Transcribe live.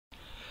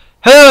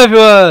Hello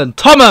everyone,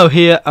 Tomo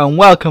here and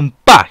welcome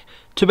back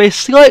to a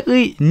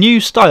slightly new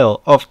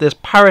style of this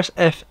Paris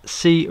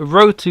FC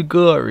Road to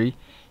Glory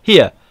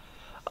here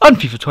on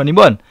FIFA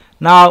 21.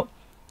 Now,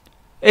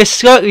 it's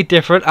slightly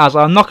different as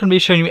I'm not going to be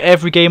showing you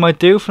every game I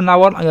do from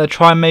now on. I'm going to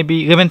try and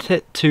maybe limit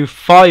it to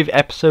 5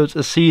 episodes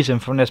a season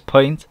from this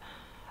point,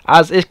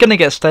 as it's going to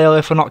get stale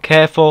if we're not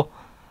careful,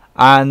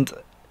 and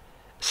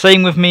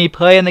same with me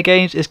playing the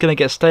games, it's going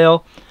to get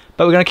stale.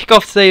 But we're going to kick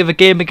off today with a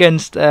game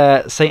against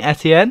Saint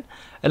Etienne.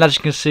 And as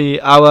you can see,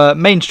 our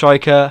main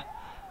striker,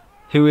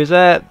 who is,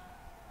 I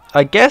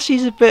guess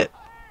he's a bit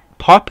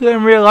popular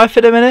in real life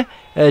at the minute,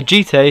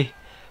 GT,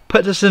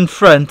 puts us in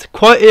front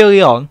quite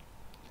early on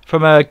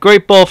from a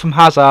great ball from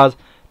Hazard,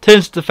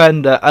 turns to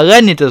defender.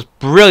 Alenia does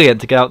brilliant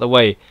to get out of the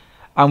way,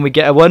 and we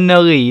get a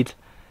 1-0 lead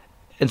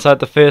inside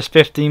the first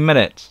 15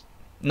 minutes.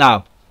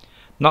 Now,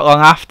 not long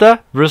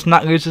after,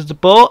 Rusnak loses the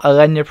ball,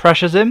 Alenia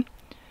pressures him.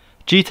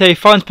 GT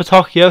finds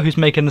Patocchio, who's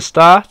making the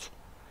start.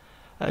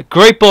 A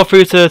great ball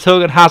through to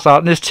Torgan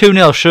Hazard, and it's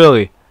 2-0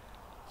 surely.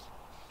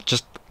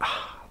 Just,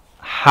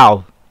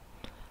 how?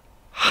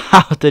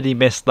 How did he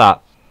miss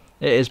that?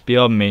 It is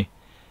beyond me.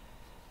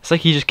 It's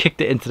like he just kicked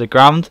it into the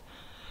ground.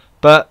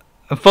 But,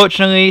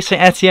 unfortunately,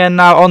 Saint Etienne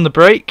now on the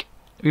break.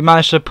 We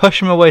managed to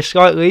push him away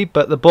slightly,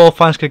 but the ball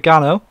finds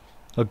Ganago.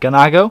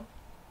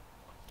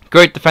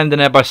 Great defending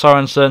there by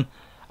Sorensen,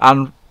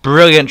 and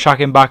brilliant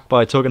tracking back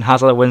by Torgan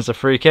Hazard wins the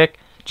free kick.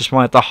 Just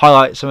wanted to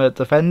highlight some of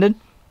the defending.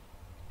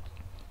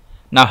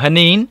 Now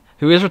Hanin,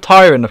 who is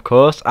retiring of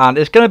course, and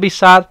it's going to be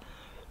sad.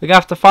 We're going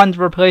to have to find a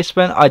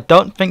replacement. I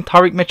don't think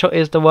Tyreek Mitchell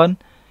is the one.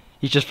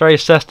 He's just very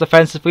sus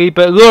defensively.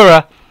 But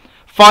Lura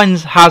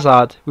finds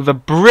Hazard with a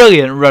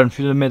brilliant run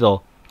through the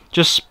middle.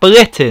 Just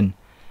splitting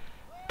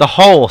the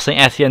whole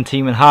Saint Etienne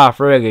team in half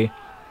really.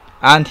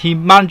 And he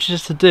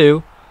manages to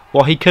do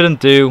what he couldn't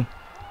do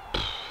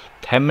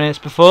 10 minutes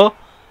before.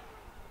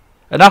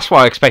 And that's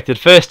what I expected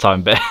first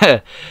time. But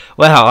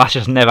well, that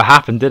just never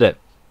happened, did it?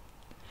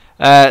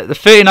 The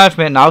 39th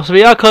minute now, so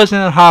we are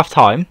closing in half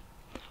time.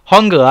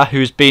 Hongla,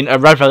 who's been a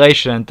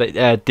revelation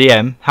at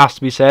DM, has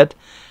to be said,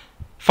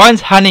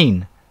 finds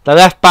Hanin, the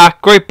left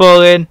back, great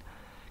ball in,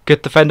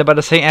 good defender by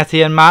the Saint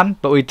Etienne man,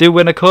 but we do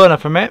win a corner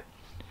from it.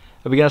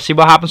 Are we going to see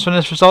what happens from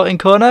this resulting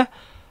corner?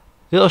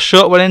 Little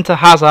short one into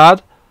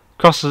Hazard,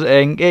 crosses it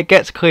in, it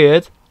gets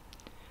cleared,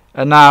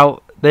 and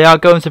now they are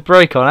going to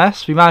break on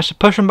us. We managed to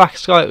push them back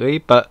slightly,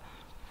 but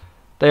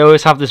they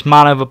always have this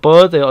man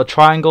overboard, the little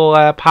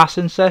triangle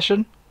passing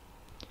session.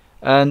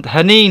 And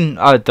Hanin,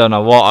 I don't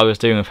know what I was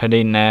doing with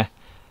Hanin there.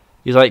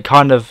 He's like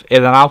kind of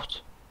in and out.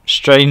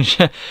 Strange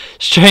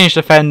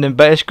defending,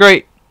 but it's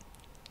great.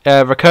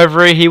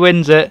 Recovery, he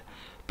wins it.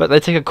 But they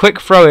take a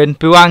quick throw in.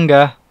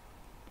 Buanga,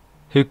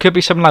 who could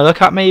be someone I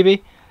look at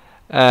maybe,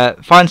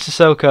 finds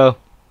Sissoko.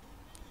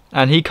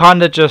 And he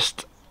kind of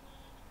just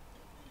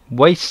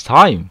wastes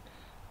time.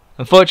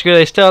 Unfortunately,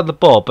 they still have the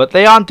ball, but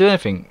they aren't doing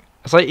anything.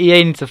 It's like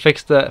EA needs to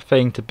fix the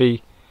thing to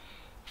be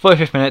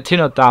 45th minute,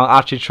 2-0 down,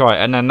 actually try it,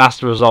 and then that's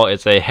the result.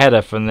 It's a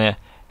header from the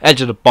edge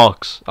of the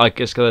box, like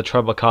it's going to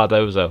trouble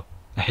Cardozo.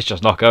 It's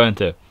just not going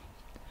to.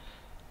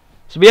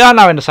 So we are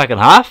now in the second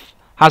half.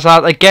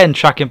 Hazard again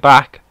tracking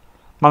back,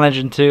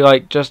 managing to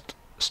just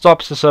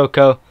stop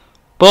Sissoko.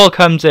 Ball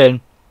comes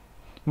in.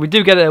 We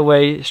do get it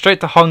away,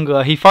 straight to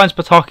Hongla. He finds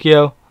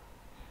Patocchio,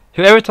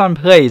 who every time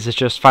plays is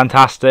just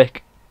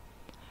fantastic.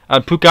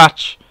 And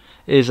Pukac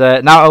is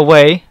now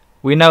away.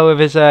 We know of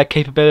his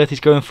capabilities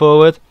going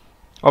forward.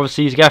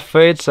 Obviously he's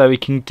left-footed, so he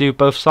can do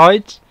both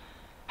sides.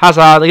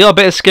 Hazard, a little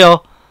bit of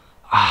skill.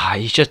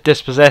 He's just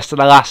dispossessed at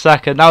the last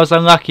second. That was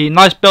unlucky.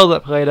 Nice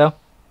build-up play though.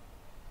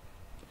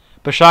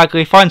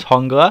 Bashagli finds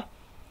Hongla.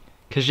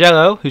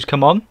 Kajello, who's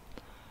come on.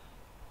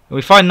 And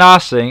we find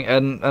Narsing,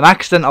 and an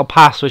accidental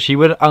pass which he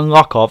wouldn't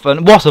unlock off.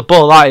 And what a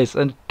ball that is.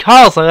 And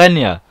Carlos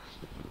Alenia.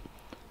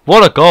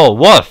 What a goal.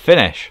 What a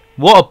finish.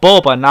 What a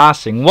ball by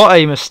Narsing. What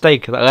a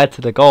mistake that led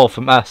to the goal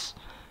from us.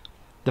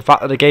 The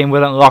fact that the game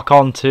wouldn't lock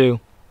on to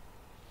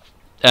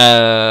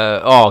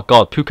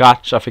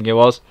Pukac, I think it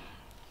was.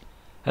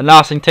 And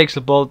Narsing takes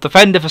the ball.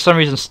 Defender for some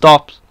reason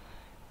stops,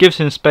 gives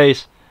him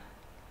space.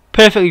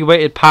 Perfectly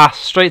weighted pass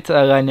straight to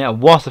Alenia.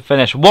 What a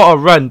finish. What a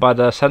run by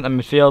the centre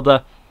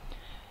midfielder.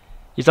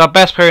 He's our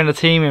best player in the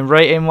team in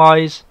rating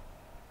wise.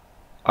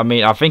 I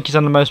mean, I think he's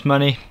on the most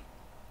money.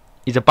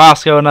 He's a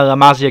Barcelona La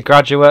Masia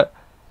graduate,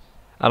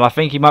 and I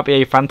think he might be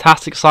a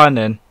fantastic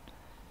signing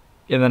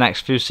in the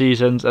next few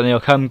seasons, and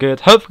he'll come good.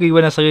 Hopefully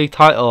win us a league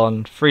title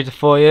in 3 to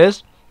 4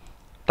 years.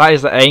 That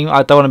is the aim.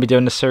 I don't want to be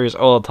doing this series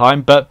all the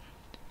time, but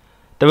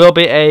there will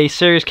be a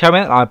series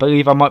coming. I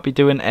believe I might be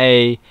doing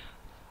a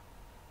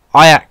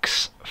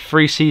Ajax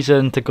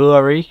 3-season to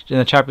glory in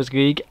the Champions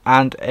League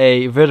and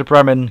a Werder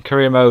Bremen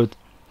career mode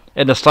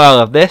in the style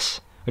of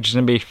this, which is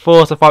going to be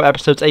 4 to 5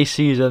 episodes a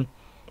season.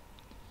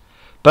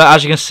 But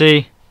as you can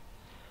see,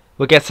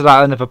 we'll get to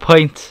that another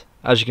point.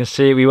 As you can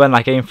see, we won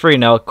that game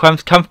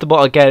 3-0.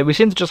 Comfortable again. We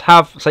seem to just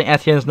have Saint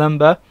Etienne's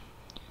number.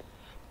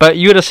 But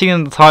you would have seen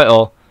in the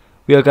title,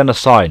 we are going to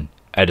sign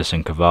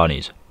EDINSON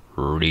Cavani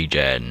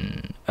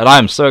Regen. And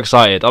I'm so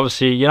excited.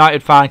 Obviously,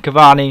 United fan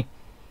Cavani.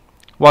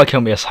 Why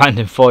couldn't we have signed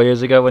him 4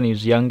 years ago when he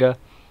was younger?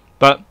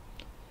 But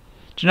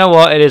do you know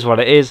what? It is what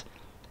it is.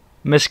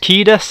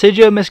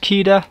 Sergio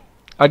Mesquita.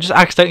 I just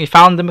accidentally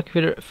found him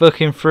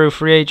looking through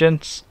free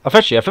agents.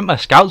 I think my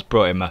scouts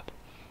brought him up.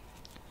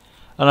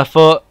 And I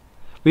thought,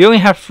 we only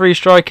have 3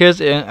 strikers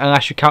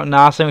unless you count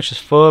Narsing, which is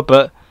 4.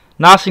 But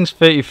Narsing's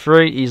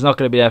 33. He's not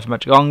going to be there for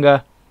much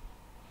longer.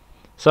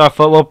 So I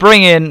thought, we'll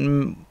bring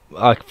in...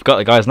 I forgot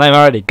the guy's name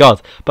already.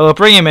 God. But we'll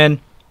bring him in.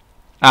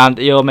 And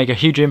he'll make a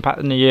huge impact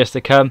in the years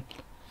to come.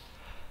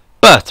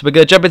 But we're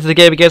going to jump into the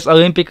game against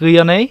Olympique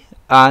Lyonnais.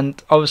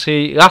 And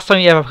obviously, last time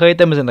we ever played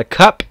them was in the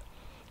Cup.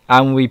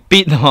 And we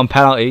beat them on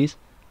penalties.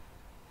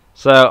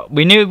 So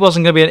we knew it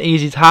wasn't going to be an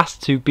easy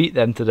task to beat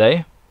them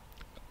today.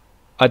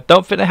 I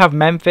don't think they have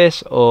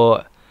Memphis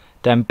or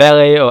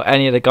Dembele or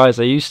any of the guys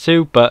they used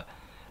to. But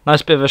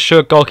nice bit of a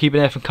sure goalkeeping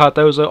there from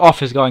Cardozo.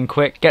 Off his going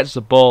quick, gets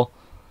the ball.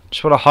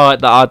 Just want to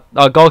highlight that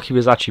our goalkeeper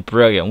is actually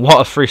brilliant. What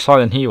a free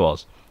signing he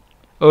was.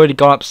 Already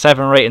gone up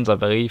 7 ratings, I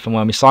believe, from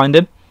when we signed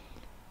him.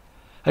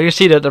 I can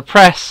see that the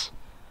press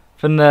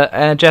from the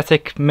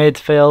energetic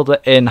midfielder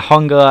in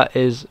Hongla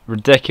is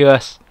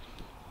ridiculous.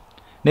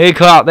 Nearly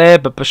caught out there,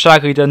 but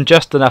Bashagli done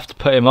just enough to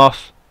put him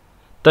off.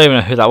 Don't even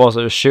know who that was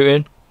that was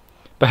shooting.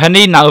 But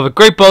Hanine now with a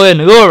great ball in.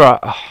 Laura!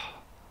 Oh.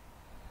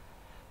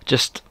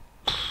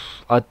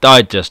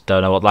 I just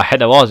don't know what that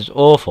header was. It's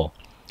awful.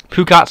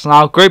 Pukat's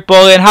now. Great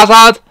ball in.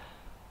 Hazard!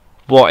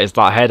 What is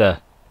that header?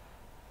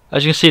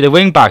 As you can see, the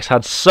wing backs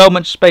had so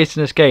much space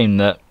in this game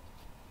that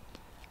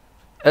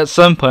at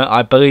some point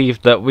I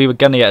believed that we were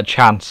going to get a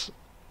chance.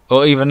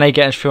 Or even they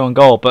getting through on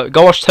goal. But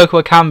go watch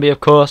Toko Akambi,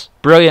 of course.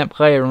 Brilliant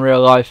player in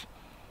real life.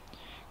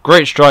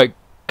 Great strike.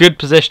 Good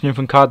positioning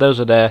from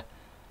Cardozo there.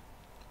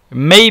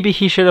 Maybe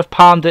he should have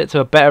palmed it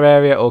to a better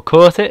area or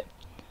caught it.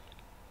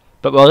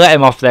 But we'll let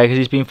him off there because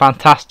he's been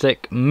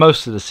fantastic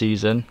most of the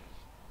season.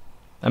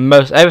 And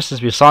ever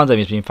since we signed him,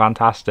 he's been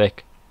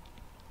fantastic.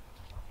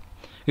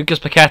 Lucas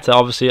Paqueta,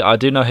 obviously, I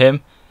do know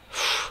him.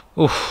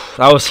 Oof,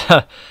 that was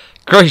a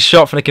great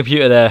shot from the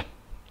computer there.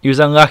 He was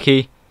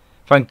unlucky.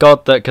 Thank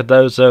God that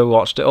Cardozo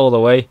watched it all the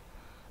way.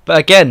 But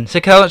again,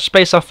 look how much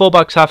space our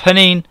fullbacks have.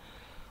 Hanine,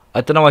 I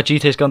don't know why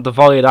GT's gone to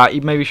volley that. He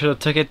maybe should have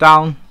took it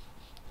down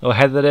or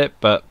headed it,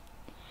 but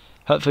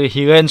hopefully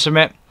he learns from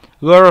it.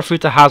 Laura through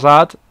to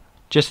Hazard,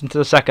 just into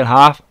the second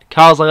half.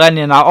 Carl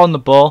Zelenia now on the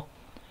ball.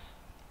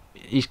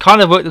 He's kind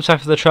of worked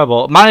himself into the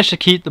trouble. Managed to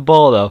keep the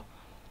ball though.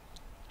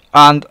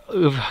 And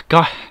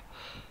God,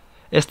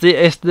 it's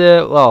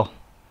the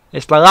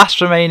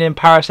last remaining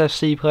Paris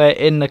FC player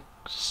in the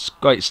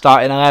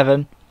starting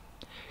 11.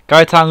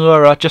 Gaetan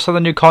Laura just on a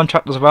new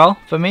contract as well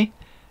for me.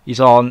 He's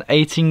on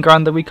 18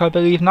 grand a week, I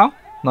believe now.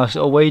 Nice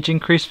little wage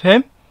increase for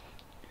him.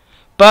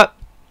 But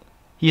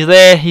he's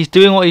there. He's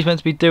doing what he's meant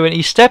to be doing.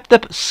 He stepped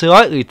up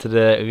slightly to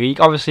the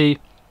league. Obviously,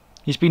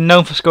 he's been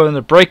known for scoring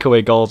the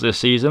breakaway goals this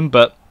season.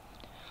 But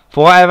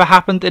for whatever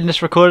happened in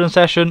this recording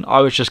session, I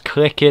was just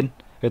clicking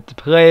with the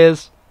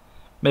players.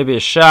 Maybe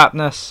it's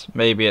sharpness,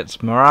 maybe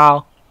it's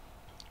morale,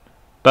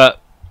 but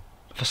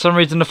for some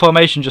reason the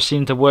formation just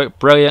seemed to work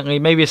brilliantly.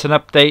 Maybe it's an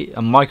update,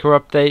 a micro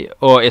update,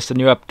 or it's the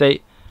new update.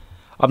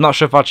 I'm not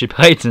sure if I've actually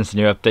played since the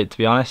new update, to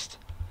be honest.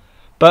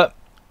 But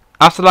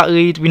after that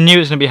lead, we knew it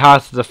was going to be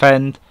hard to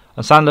defend.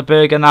 And Sander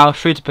Berger now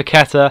through to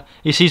Paqueta.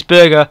 He sees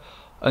Berger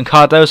and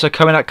Cardozo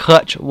coming at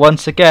clutch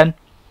once again.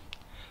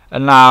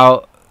 And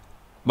now,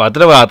 well, I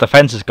don't know where our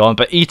defence has gone,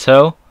 but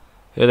Ito,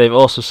 who they've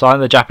also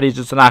signed, the Japanese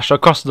international,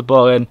 crosses the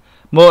ball in.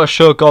 More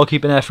assured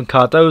goalkeeping there from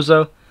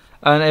Cardozo.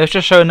 And it was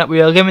just showing that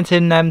we are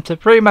limiting them to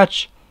pretty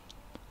much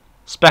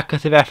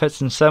speculative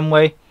efforts in some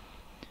way.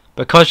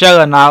 But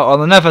Kojela now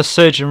on another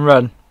surge and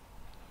run.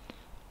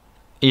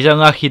 He's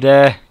unlucky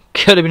there.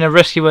 Could have been a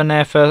risky one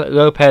there for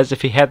Lopez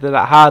if he headed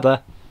that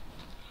harder.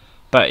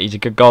 But he's a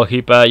good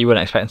goalkeeper. You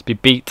wouldn't expect him to be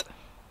beat.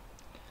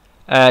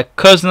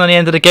 Cousin on the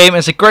end of the game.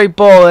 It's a great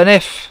ball, and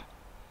if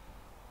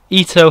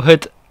Ito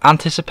had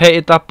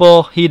anticipated that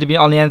ball, he'd have been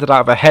on the end of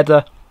that with a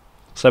header.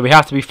 So we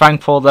have to be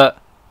thankful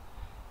that,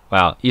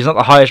 well, he's not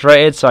the highest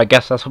rated, so I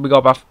guess that's what we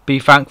got to be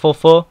thankful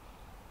for.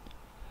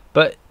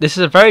 But this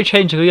is a very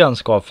changed Lyon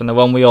squad from the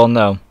one we all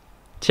know.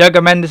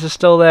 Thiago Mendes is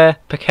still there,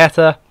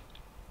 Paqueta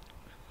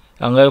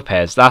and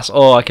Lopez. That's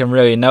all I can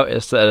really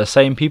notice that are the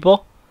same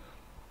people.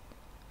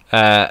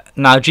 Now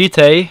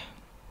GT,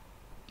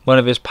 one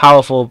of his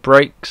powerful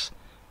breaks,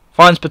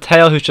 finds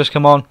Patel, who's just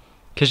come on.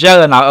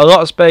 Kajela now, a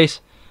lot of space.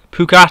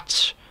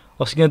 Pukac,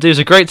 what's he going to do? Is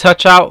a great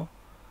touch out.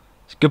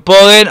 It's a good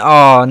ball in.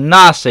 Oh,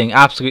 Narsing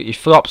absolutely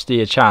flops to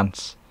your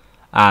chance.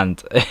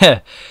 And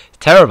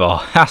terrible,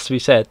 has to be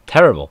said.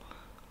 Terrible.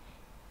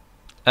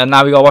 And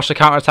now we got to watch the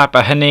counter attack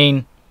by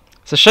Hanine.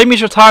 It's a shame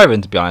he's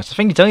retiring, to be honest. I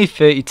think he's only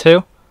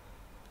 32.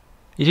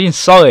 He's been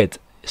solid.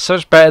 He's so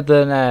much better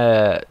than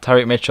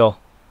Tariq Mitchell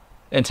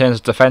in terms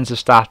of defensive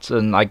stats,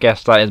 and I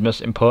guess that is the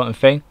most important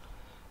thing.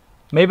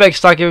 Maybe I can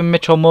start giving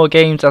Mitchell more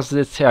games as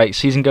the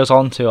season goes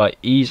on to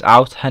ease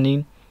out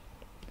Hanine.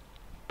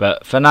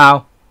 But for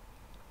now,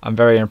 I'm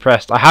very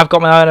impressed. I have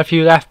got my eye on a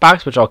few left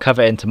backs, which I'll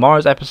cover in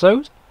tomorrow's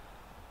episode.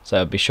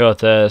 So be sure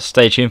to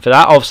stay tuned for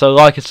that. Also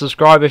like and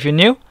subscribe if you're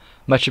new.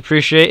 Much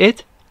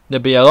appreciated.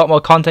 There'll be a lot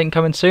more content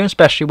coming soon,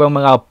 especially when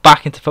we're now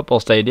back into football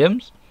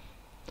stadiums.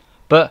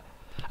 But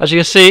as you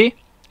can see,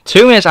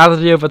 2 minutes out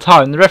of the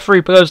overtime, the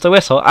referee blows the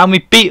whistle and we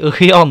beat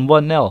Lyon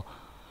 1-0.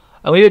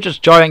 And we were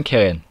just giant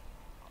killing.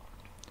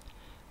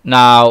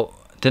 Now,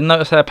 didn't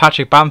notice that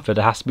Patrick Bamford,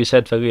 it has to be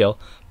said for Lille.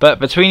 But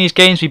between these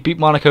games, we beat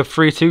Monaco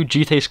 3-2.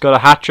 GT scored a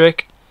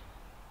hat-trick.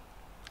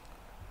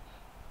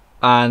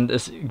 And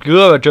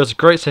Gura does a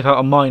great save out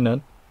of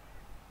Minan.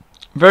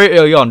 Very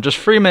early on, just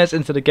 3 minutes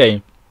into the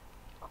game.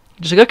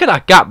 Just look at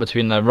that gap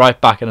between the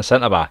right back and the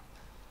centre back.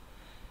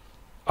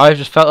 I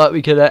just felt like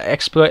we could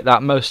exploit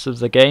that most of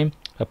the game.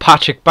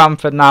 Patrick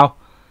Bamford now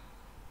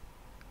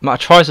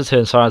tries to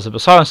turn Sorensen,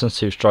 but Sorenson's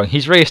too strong.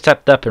 He's really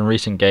stepped up in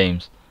recent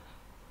games.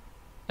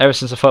 Ever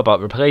since the football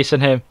replacing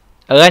him.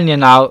 Alenia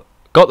now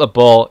got the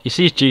ball. He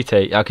sees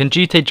GT. Now can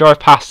GT drive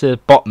past the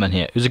Botman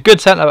here, who's a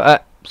good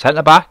centre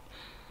back.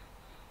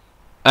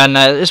 And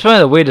it's one of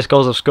the weirdest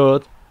goals I've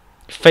scored.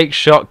 Fake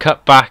shot,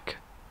 cut back,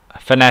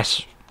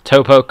 finesse,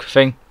 toe poke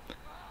thing.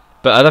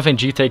 But I don't think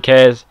GT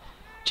cares.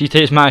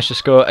 GT's managed to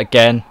score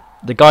again.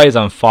 The guy is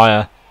on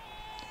fire.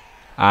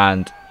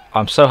 And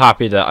I'm so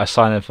happy that I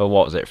signed him for,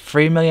 what was it,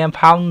 £3 million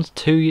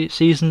 2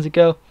 seasons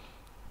ago.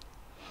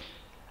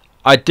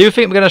 I do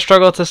think we're going to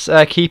struggle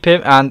to keep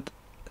him, and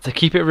to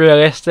keep it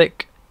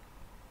realistic,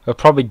 we're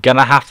probably going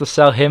to have to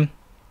sell him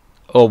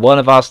or one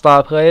of our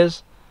star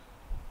players.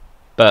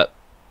 But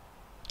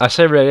I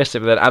say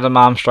realistic, but then Adam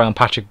Armstrong and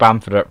Patrick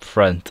Bamford are up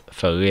front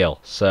for Lille.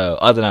 So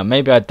I don't know,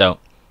 maybe I don't.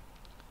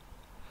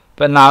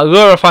 But now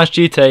Laura finds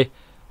GT.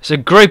 It's a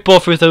great ball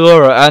through to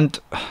Laura, and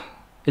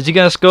is he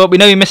going to score? We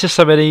know he misses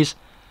some of these.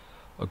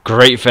 A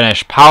great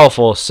finish,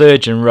 powerful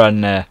surgeon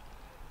run there.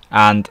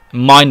 And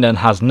Minden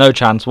has no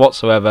chance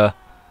whatsoever.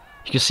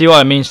 You can see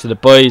what it means to the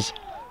boys.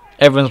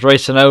 Everyone's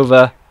racing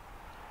over.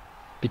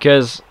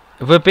 Because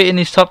if we're beating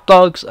these top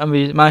dogs and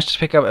we manage to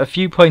pick up a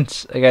few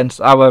points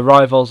against our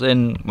rivals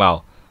in,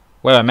 well,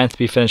 where we're meant to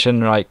be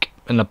finishing, like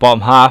in the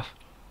bottom half,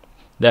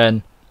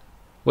 then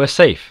we're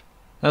safe.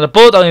 Now the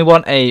board only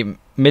want a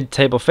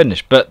mid-table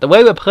finish, but the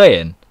way we're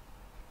playing,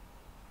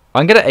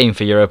 I'm going to aim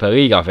for Europa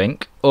League, I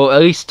think, or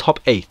at least top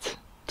 8.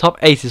 Top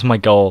 8 is my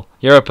goal.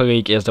 Europa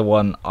League is the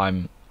one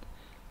I'm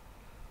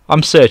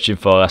searching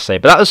for, let's say.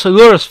 But that was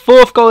Laura's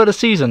 4th goal of the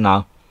season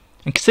now.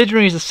 And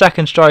considering he's the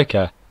second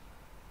striker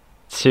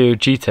to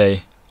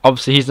GT,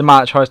 obviously he's the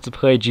man that tries to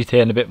play GT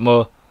in a bit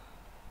more.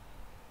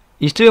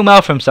 He's doing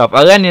well for himself.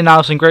 Alenia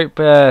now some great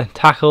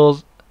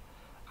tackles.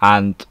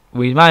 And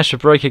we managed to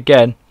break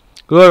again.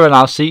 Laura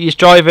now, see, he's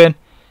driving.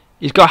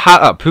 He's got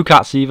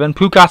Pukat's even.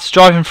 Pukat's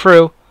driving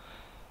through.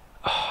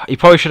 Oh, he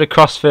probably should have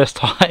crossed first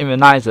time,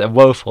 and that is a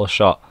woeful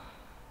shot.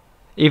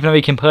 Even though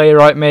he can play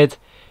right mid,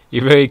 he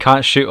really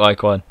can't shoot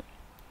like one.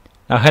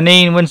 Now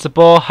Hanin wins the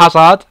ball.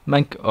 Hazard.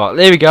 Oh,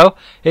 there we go.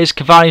 Here's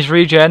Cavani's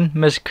regen.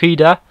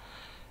 Mezquida.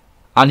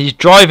 And he's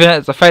driving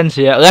at the defence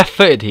here.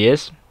 Left-footed he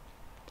is.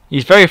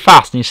 He's very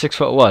fast and he's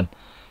 6'1".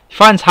 He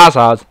finds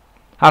Hazard.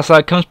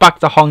 Hazard comes back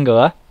to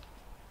Hongler.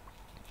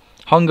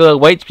 Hongler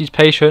waits, he's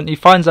patient. He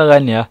finds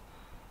Alenia.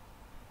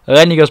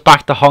 Alenia goes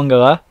back to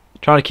Hongler.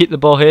 Trying to keep the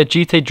ball here.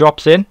 GT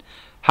drops in.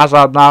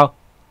 Hazard now.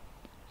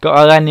 Got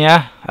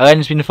Alenia.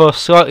 Alenia's been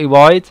forced slightly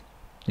wide.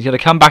 He's going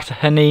to come back to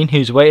Hanin,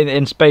 who's waiting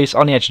in space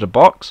on the edge of the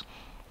box.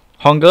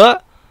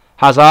 Hongler.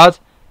 Hazard.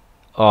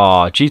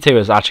 Oh, GT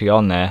was actually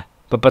on there.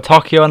 But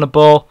Batocchio on the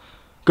ball.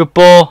 Good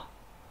ball.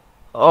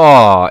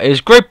 Oh, it was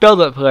great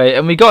build-up play.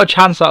 And we got a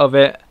chance out of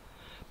it.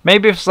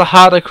 Maybe if it's a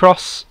harder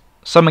cross,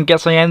 someone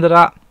gets on the end of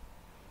that.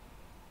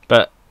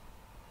 But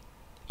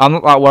I'm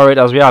not that worried,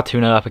 as we are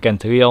 2-0 up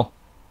against Lille.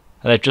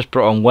 And they've just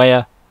brought on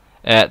Weah.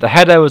 The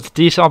header was a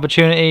decent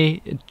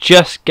opportunity. It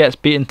just gets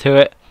beaten to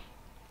it.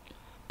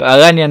 But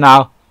Alenia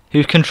now,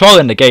 who's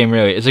controlling the game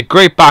really, is a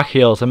great back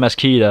heel to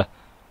Mezquida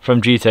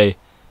from GT.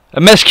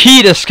 And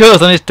Mezquida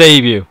scores on his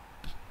debut.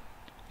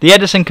 The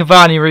EDINSON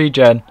Cavani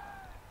regen.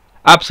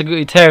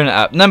 Absolutely tearing it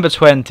up. Number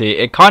 20.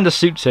 It kind of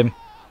suits him.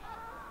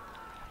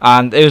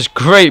 And it was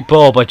great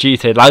ball by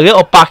GT. Like a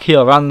little back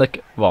heel around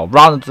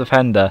the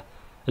defender.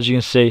 As you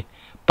can see.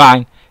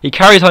 Bang. He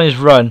carries on his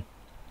run.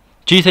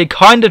 GT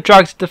kind of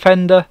drags the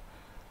defender.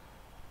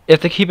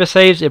 If the keeper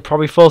saves, it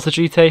probably falls to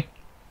GT.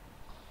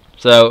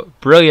 So,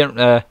 brilliant.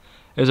 It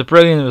was a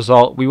brilliant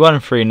result. We won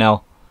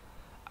 3-0.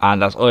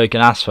 And that's all you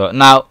can ask for.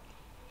 Now,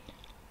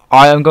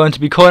 I am going to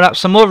be calling up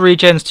some more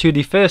regens to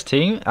the first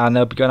team. And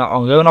they'll be going out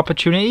on loan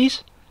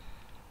opportunities.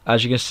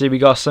 As you can see, we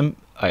got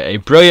a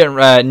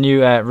brilliant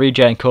new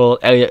regen called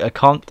Elliot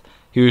Lecomte,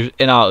 who's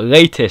in our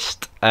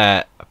latest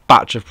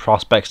batch of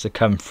prospects to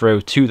come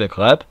through to the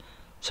club.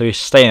 So he's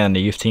staying on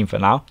the youth team for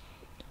now.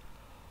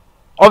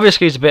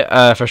 Obviously, it's a bit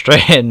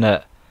frustrating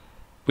that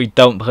we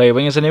don't play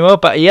wingers anymore,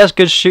 but he has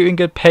good shooting,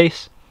 good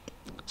pace.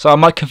 So I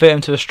might convert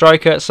him to a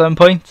striker at some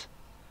point.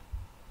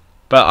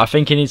 But I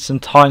think he needs some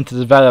time to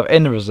develop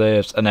in the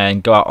reserves and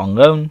then go out on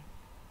loan.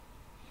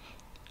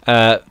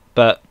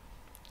 But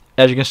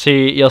as you can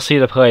see, you'll see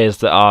the players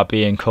that are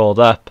being called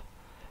up.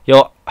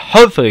 You'll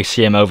hopefully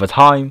see him over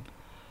time.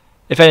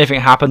 If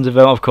anything happens with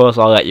him, of course,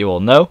 I'll let you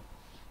all know.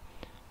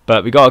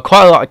 But we got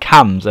quite a lot of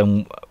cams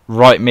and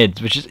right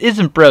mids, which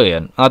isn't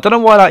brilliant. And I don't know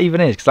why that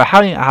even is, because I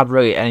haven't had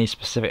really any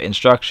specific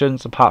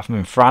instructions apart from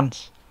in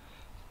France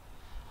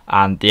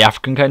and the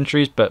African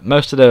countries, but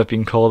most of them have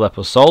been called up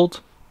or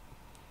sold.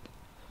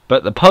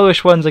 But the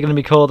Polish ones are going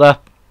to be called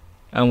up,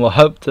 and we'll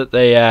hope that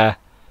they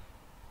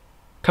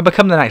can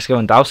become the next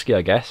Lewandowski,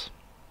 I guess.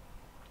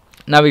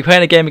 Now we're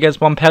playing a game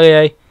against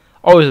Montpellier,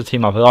 always a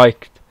team I've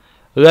liked,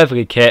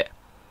 lovely kit,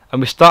 and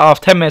we start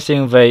off 10 minutes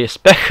in with a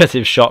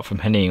speculative shot from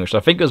Henin, which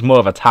I think was more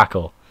of a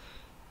tackle.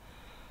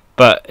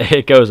 But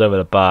it goes over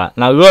the bar.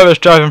 Now Laura's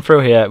driving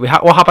through here.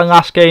 What happened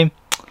last game?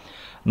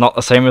 Not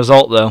the same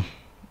result though.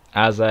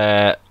 As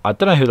I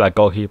don't know who that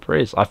goalkeeper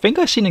is. I think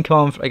I seen him come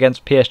on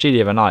against PSG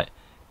the other night.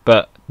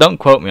 But don't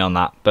quote me on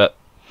that. But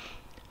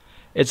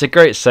it's a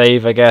great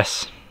save, I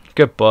guess.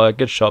 Good boy,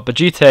 good shot. But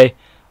GT,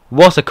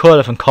 what a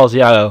corner from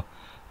Cosiello.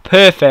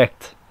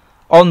 Perfect.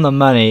 On the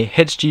money.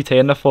 Hits GT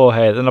in the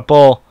forehead. And the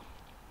ball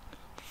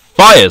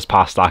fires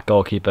past that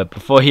goalkeeper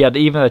before he had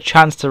even a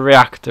chance to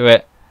react to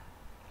it.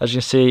 As you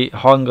can see,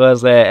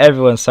 Hongler's there,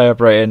 everyone's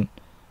celebrating.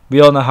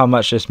 We all know how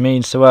much this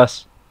means to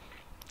us.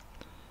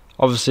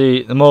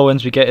 Obviously, the more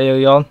wins we get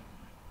early on,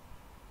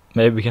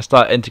 maybe we can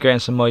start integrating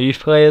some more youth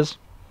players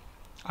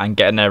and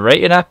getting their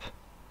rating up.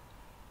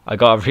 I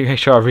gotta make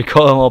sure I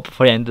recall them all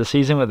before the end of the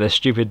season with their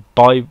stupid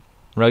buy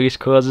release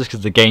clauses,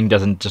 because the game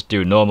doesn't just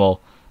do normal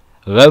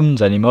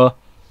loans anymore.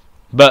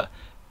 But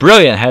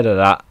brilliant header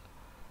that,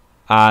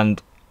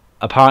 and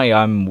apparently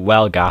I'm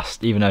well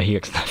gassed, even though he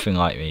looks nothing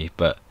like me,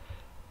 but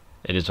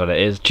it is what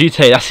it is.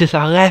 GT, that's his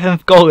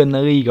 11th goal in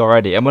the league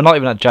already, and we're not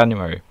even at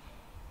January.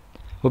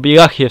 We'll be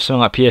lucky if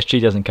someone like PSG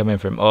doesn't come in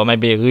for him, or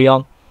maybe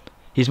Lyon.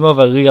 He's more of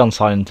a Lyon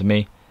signing to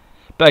me.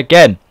 But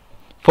again,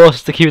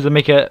 forces the keeper to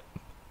make an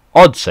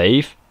odd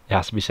save, it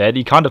has to be said.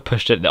 He kind of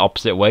pushed it the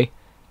opposite way,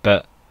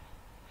 but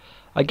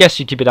I guess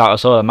you keep it out,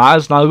 that's all that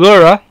matters. Now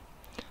Lura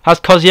has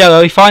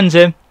Cosiello, he finds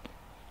him,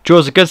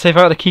 draws a good save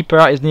out of the keeper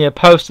at his near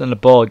post, and the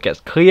ball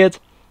gets cleared.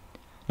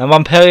 Now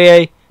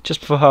Montpellier, just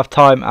before half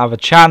time, have a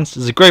chance.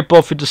 There's a great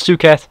ball through to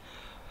Suket.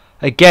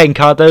 Again,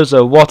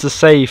 Cardozo, what a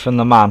save from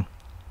the man.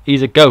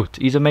 He's a goat.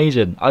 He's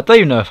amazing. I don't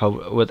even know if I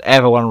would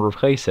ever want to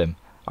replace him.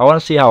 I want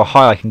to see how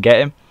high I can get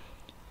him.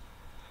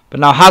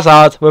 But now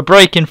Hazard, we're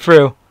breaking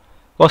through.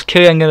 What's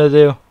Kylian going to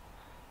do?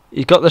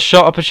 He's got the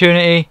shot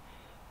opportunity.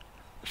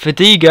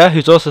 Fadiga,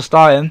 who's also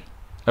starting,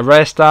 a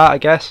rare start I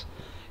guess,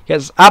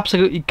 gets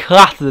absolutely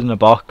clattered in the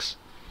box,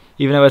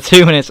 even though we're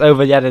 2 minutes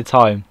over the added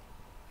time.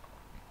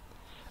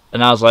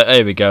 And I was like,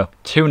 here we go,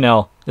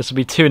 2-0. This will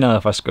be 2-0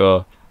 if I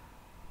score.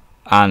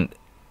 And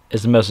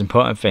it's the most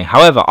important thing.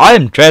 However, I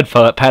am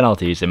dreadful at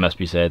penalties, it must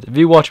be said. If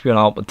you watch me on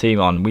Ultimate Team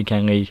on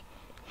Weekend League,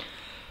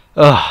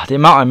 the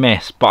amount I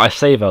miss, but I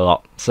save a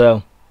lot.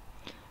 So,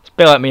 it's a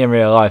bit like me in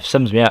real life,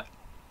 sums me up.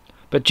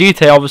 But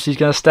GT obviously is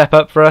going to step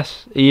up for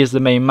us. He is the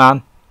main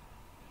man.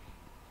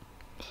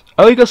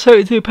 Oh, he got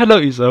 72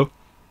 penalties though,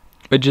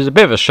 which is a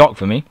bit of a shock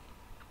for me.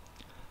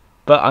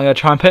 But I'm going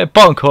to try and put it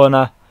bottom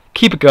corner.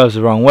 Keeper goes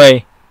the wrong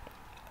way.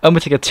 And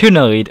we take a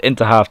 2-0 lead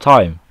into half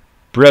time.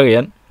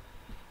 Brilliant.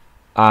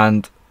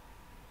 And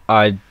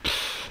I'm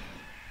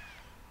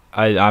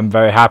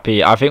very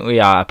happy. I think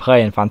we are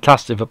playing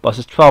fantastic football. It's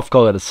his 12th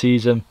goal of the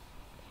season.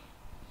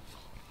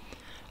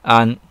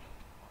 And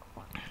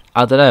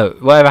I don't know,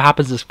 whatever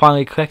happens is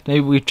finally clicked.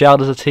 Maybe we've gelled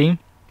as a team.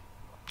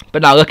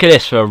 But now look at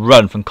this for a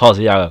run from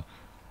Cosiello.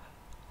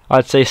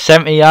 I'd say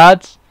 70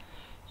 yards.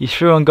 He's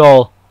through on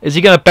goal. Is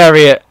he going to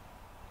bury it?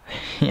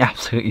 He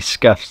absolutely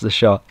scuffs the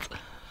shot.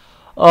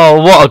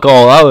 Oh, what a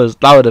goal.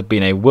 That would have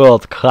been a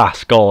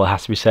world-class goal, it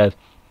has to be said.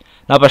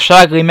 Now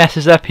Bashagli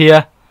messes up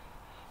here,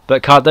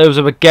 but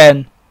Cardozo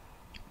again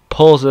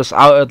pulls us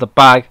out of the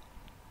bag.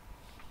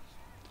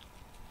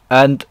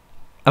 And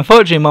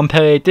unfortunately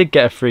Montpellier did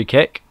get a free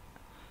kick,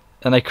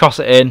 and they cross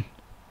it in.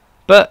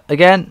 But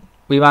again,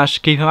 we managed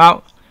to keep him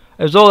out.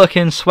 It was all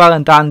looking swell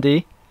and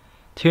dandy.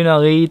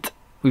 2-0 lead.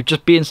 We've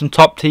just beaten some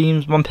top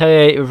teams.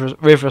 Montpellier,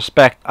 with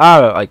respect,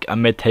 are like a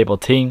mid-table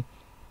team.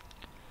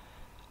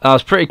 I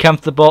was pretty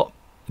comfortable.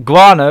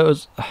 Guano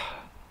was...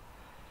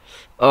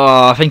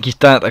 Oh, I think he's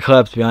done at the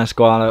club, to be honest,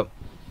 Guano.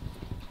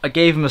 I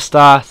gave him a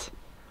start,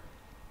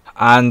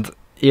 and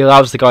he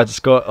allows the guy to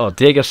score. Oh,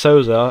 Diego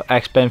Souza,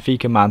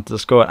 ex-Benfica man, to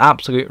score an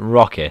absolute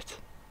rocket.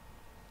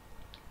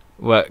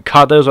 Where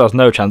Cardozo has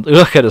no chance.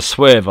 Look at the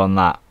swerve on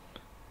that.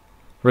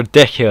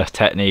 Ridiculous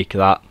technique,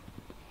 that.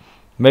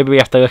 Maybe we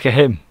have to look at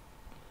him.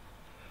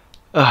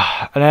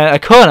 And then a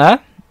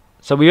corner.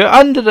 So we were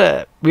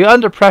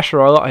under pressure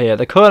a lot here.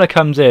 The corner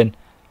comes in,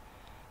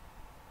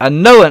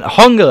 and no one,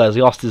 Hongler has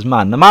lost his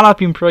man. The man I've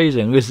been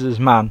praising loses his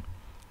man,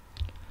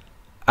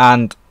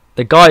 and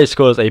the guy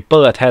scores a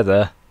bullet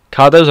header.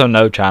 Cardozo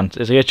no chance.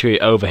 It's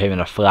literally over him in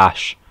a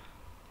flash,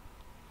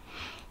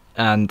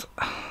 and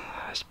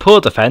it's poor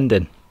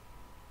defending.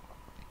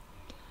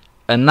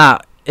 And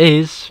that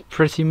is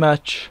pretty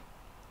much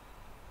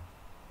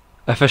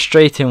a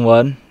frustrating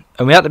one.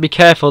 And we had to be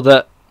careful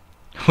that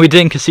we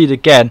didn't concede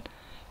again.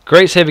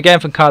 Great save again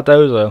from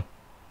Cardozo.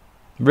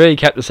 Really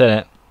kept us in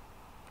it.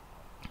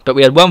 But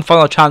we had one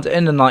final chance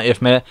in the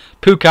 90th minute.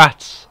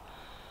 Pukats.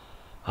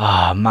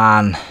 Oh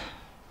man.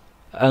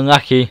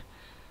 Unlucky.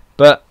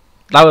 But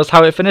that was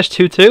how it finished,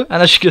 2-2.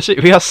 And as you can see,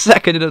 we are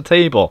second in the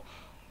table.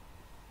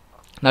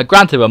 Now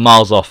granted, we're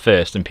miles off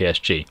first in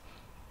PSG.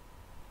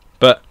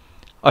 But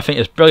I think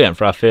it's brilliant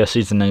for our first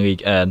season in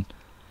League One.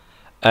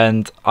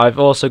 And I've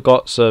also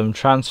got some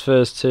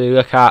transfers to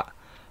look at.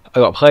 I've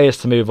got players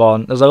to move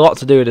on. There's a lot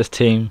to do with this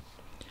team.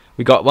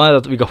 We have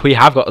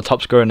got the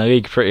top scorer in the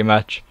league pretty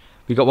much.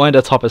 We got one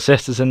of the top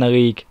assisters in the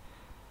league.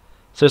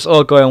 So it's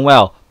all going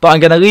well. But I'm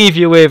going to leave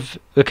you with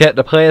looking at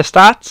the player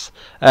stats.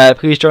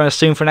 Please join us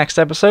soon for the next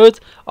episode.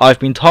 I've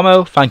been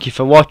Tomo. Thank you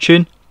for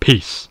watching.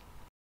 Peace.